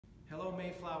Hello,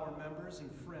 Mayflower members and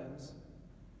friends.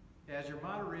 As your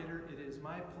moderator, it is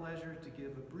my pleasure to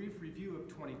give a brief review of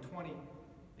 2020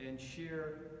 and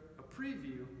share a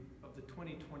preview of the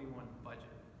 2021 budget.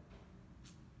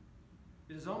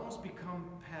 It has almost become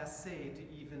passé to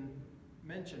even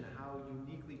mention how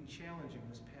uniquely challenging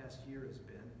this past year has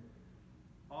been.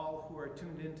 All who are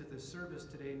tuned into the service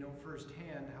today know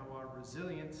firsthand how our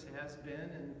resilience has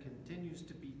been and continues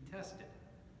to be tested.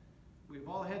 We've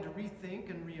all had to rethink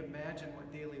and reimagine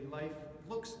what daily life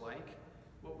looks like.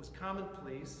 What was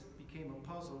commonplace became a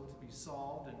puzzle to be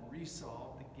solved and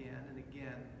resolved again and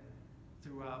again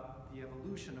throughout the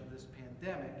evolution of this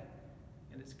pandemic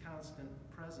and its constant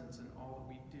presence in all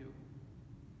that we do.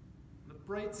 On the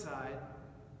bright side,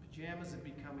 pajamas have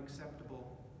become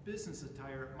acceptable business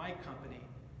attire at my company,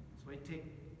 so I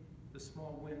take the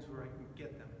small wins where I can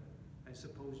get them. I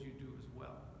suppose you do as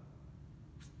well.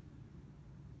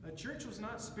 The church was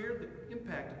not spared the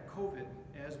impact of COVID,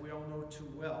 as we all know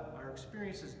too well. Our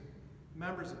experience as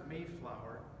members of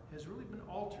Mayflower has really been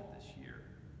altered this year.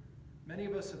 Many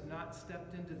of us have not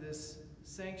stepped into this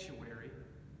sanctuary,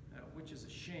 which is a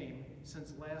shame,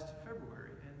 since last February,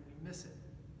 and we miss it.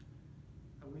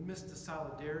 We miss the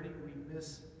solidarity, we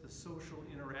miss the social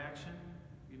interaction,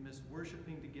 we miss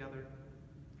worshiping together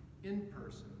in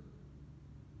person,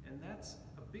 and that's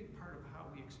a big part of how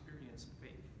we experience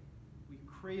faith. We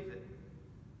crave it,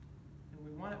 and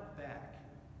we want it back,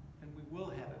 and we will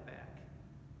have it back.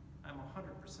 I'm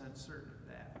 100% certain of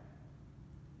that.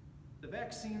 The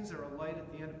vaccines are a light at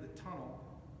the end of the tunnel,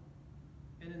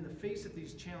 and in the face of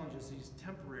these challenges, these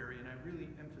temporary, and I really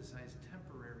emphasize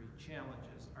temporary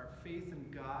challenges, our faith in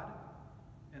God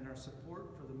and our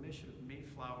support for the mission of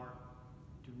Mayflower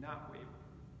do not waver.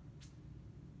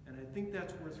 And I think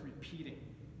that's worth repeating,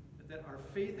 that our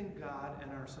faith in God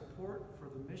and our support for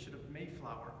the mission of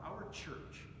Mayflower, our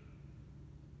church,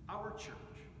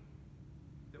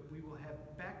 that we will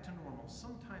have back to normal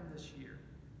sometime this year,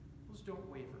 those don't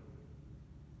waver.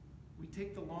 We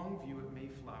take the long view at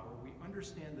Mayflower. We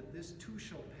understand that this too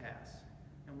shall pass,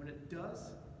 and when it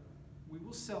does, we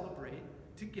will celebrate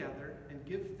together and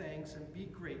give thanks and be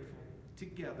grateful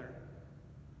together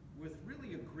with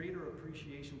really a greater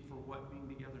appreciation for what being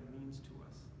together means to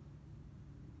us.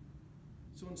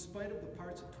 So in spite of the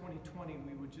parts of 2020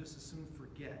 we would just as soon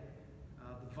forget,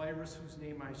 the virus whose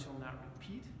name I shall not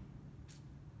repeat,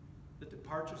 the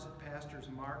departures of Pastors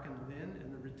Mark and Lynn,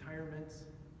 and the retirements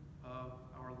of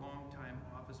our longtime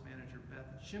office manager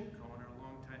Beth Shimko and our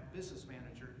longtime business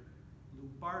manager Lou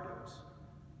Bardos,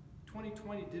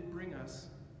 2020 did bring us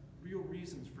real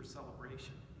reasons for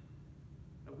celebration.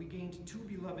 We gained two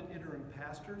beloved interim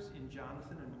pastors in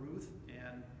Jonathan and Ruth,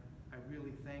 and I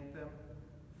really thank them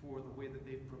for the way that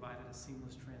they've provided a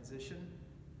seamless transition.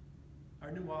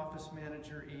 Our new office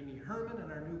manager, Amy Herman,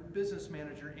 and our new business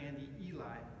manager, Andy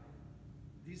Eli.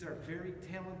 These are very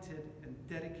talented and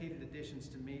dedicated additions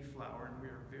to Mayflower, and we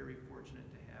are very fortunate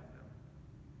to have them.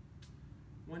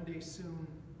 One day soon,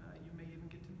 you may even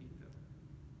get to meet them.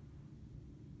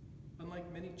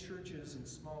 Unlike many churches and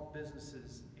small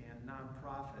businesses and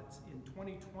nonprofits, in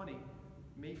 2020,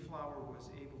 Mayflower was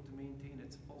able to maintain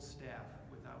its full staff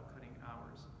without cutting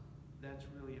hours. That's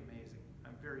really amazing.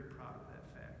 I'm very proud of that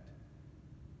fact.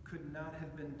 Could not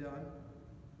have been done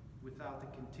without the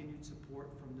continued support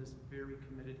from this very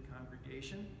committed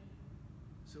congregation.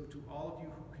 So to all of you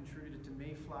who contributed to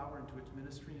Mayflower and to its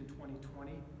ministry in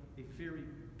 2020, a very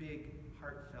big,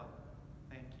 heartfelt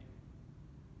thank you.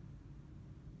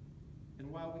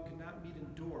 And while we could not meet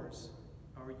indoors,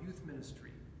 our youth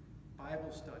ministry,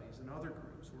 Bible studies, and other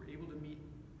groups were able to meet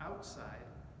outside,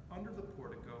 under the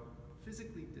portico,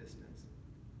 physically distanced,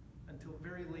 until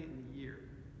very late in the year,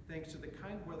 thanks to the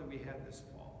kind weather we had this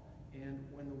fall. And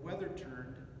when the weather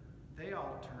turned, they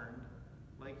all turned,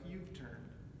 like you've turned,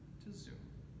 to Zoom.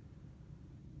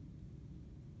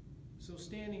 So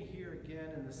standing here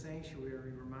again in the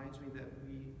sanctuary reminds me that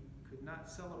we could not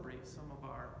celebrate some of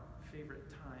our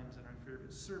favorite times and our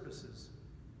favorite services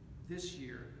this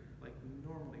year like we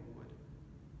normally would.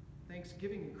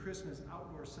 Thanksgiving and Christmas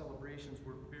outdoor celebrations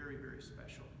were very, very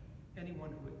special. Anyone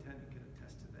who attended can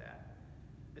attest to that.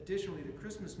 Additionally, the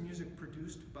Christmas music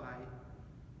produced by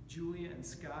Julia and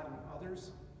Scott and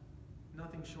others,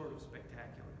 nothing short of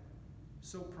spectacular.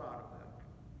 So proud of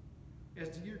them.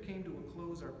 As the year came to a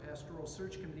close, our pastoral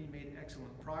search committee made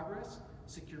excellent progress,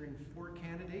 securing 4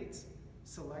 candidates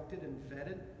selected and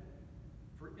vetted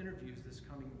for interviews this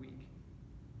coming week.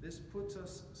 This puts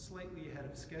us slightly ahead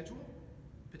of schedule,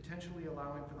 potentially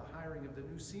allowing for the hiring of the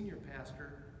new senior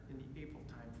pastor in the April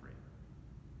timeframe.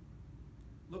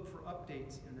 Look for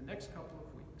updates in the next couple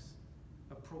of weeks.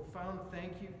 A profound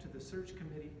thank you to the search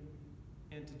committee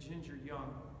and to Ginger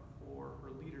Young for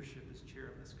her leadership as chair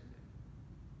of this committee.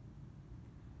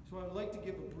 So I would like to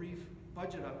give a brief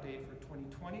budget update for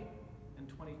 2020 and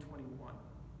 2021.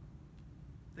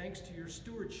 Thanks to your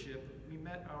stewardship, we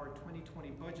met our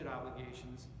 2020 budget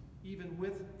obligations even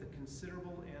with the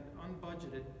considerable and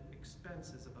unbudgeted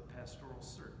expenses of a pastoral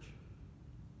search.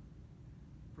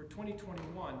 For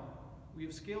 2021, we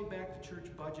have scaled back the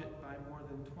church budget by more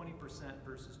than 20%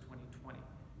 versus 2020.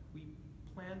 We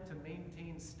plan to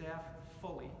maintain staff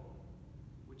fully,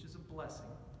 which is a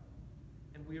blessing,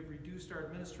 and we have reduced our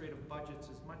administrative budgets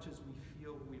as much as we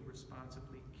feel we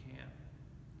responsibly can.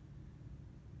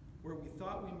 Where we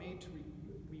thought we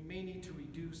may need to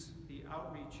reduce the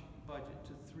outreach budget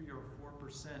to 3 or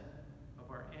 4% of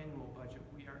our annual budget,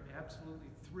 we are absolutely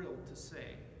thrilled to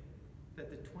say that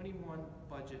the 21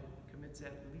 budget commits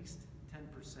at least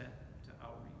 10% to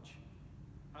outreach.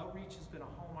 Outreach has been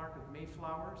a hallmark of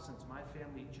Mayflower since my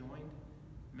family joined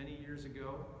many years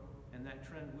ago, and that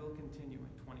trend will continue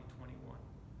in 2021.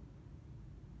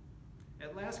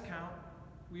 At last count,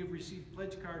 we have received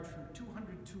pledge cards from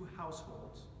 202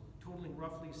 households, totaling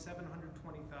roughly $720,000.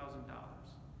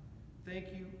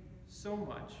 Thank you so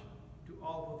much to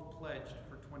all who have pledged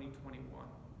for 2021.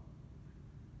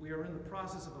 We are in the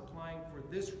process of applying for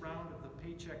this round of the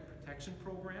Paycheck Protection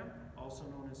Program, also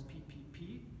known as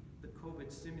PPP, the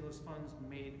COVID stimulus funds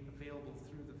made available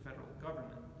through the federal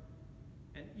government.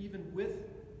 And even with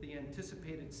the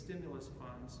anticipated stimulus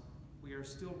funds, we are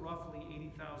still roughly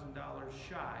 $80,000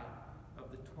 shy of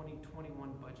the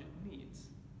 2021 budget needs.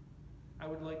 I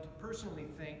would like to personally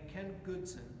thank Ken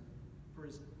Goodson for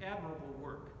his admirable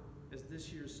work as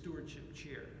this year's stewardship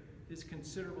chair. His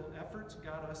considerable efforts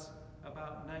got us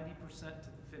about 90% to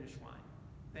the finish line.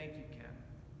 Thank you, Ken.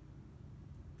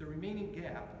 The remaining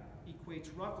gap equates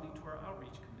roughly to our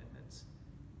outreach commitments.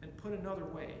 And put another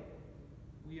way,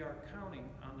 we are counting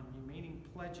on the remaining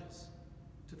pledges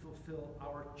to fulfill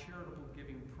our charitable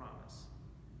giving promise.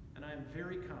 And I am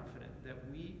very confident that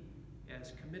we,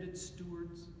 as committed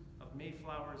stewards of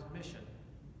Mayflower's mission,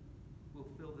 will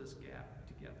fill this gap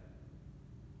together.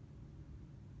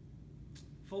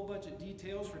 Full budget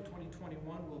details for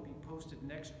 2021 will be posted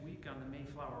next week on the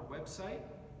Mayflower website,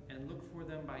 and look for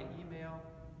them by email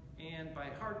and by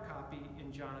hard copy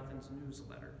in Jonathan's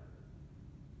newsletter.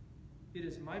 It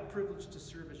is my privilege to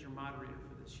serve as your moderator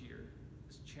for this year,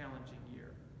 this challenging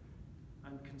year.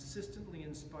 I'm consistently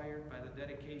inspired by the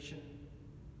dedication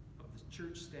of the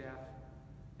church staff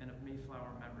and of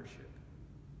Mayflower membership.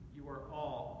 You are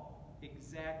all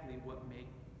exactly what make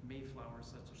Mayflower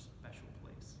such a special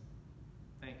place.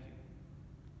 Thank you.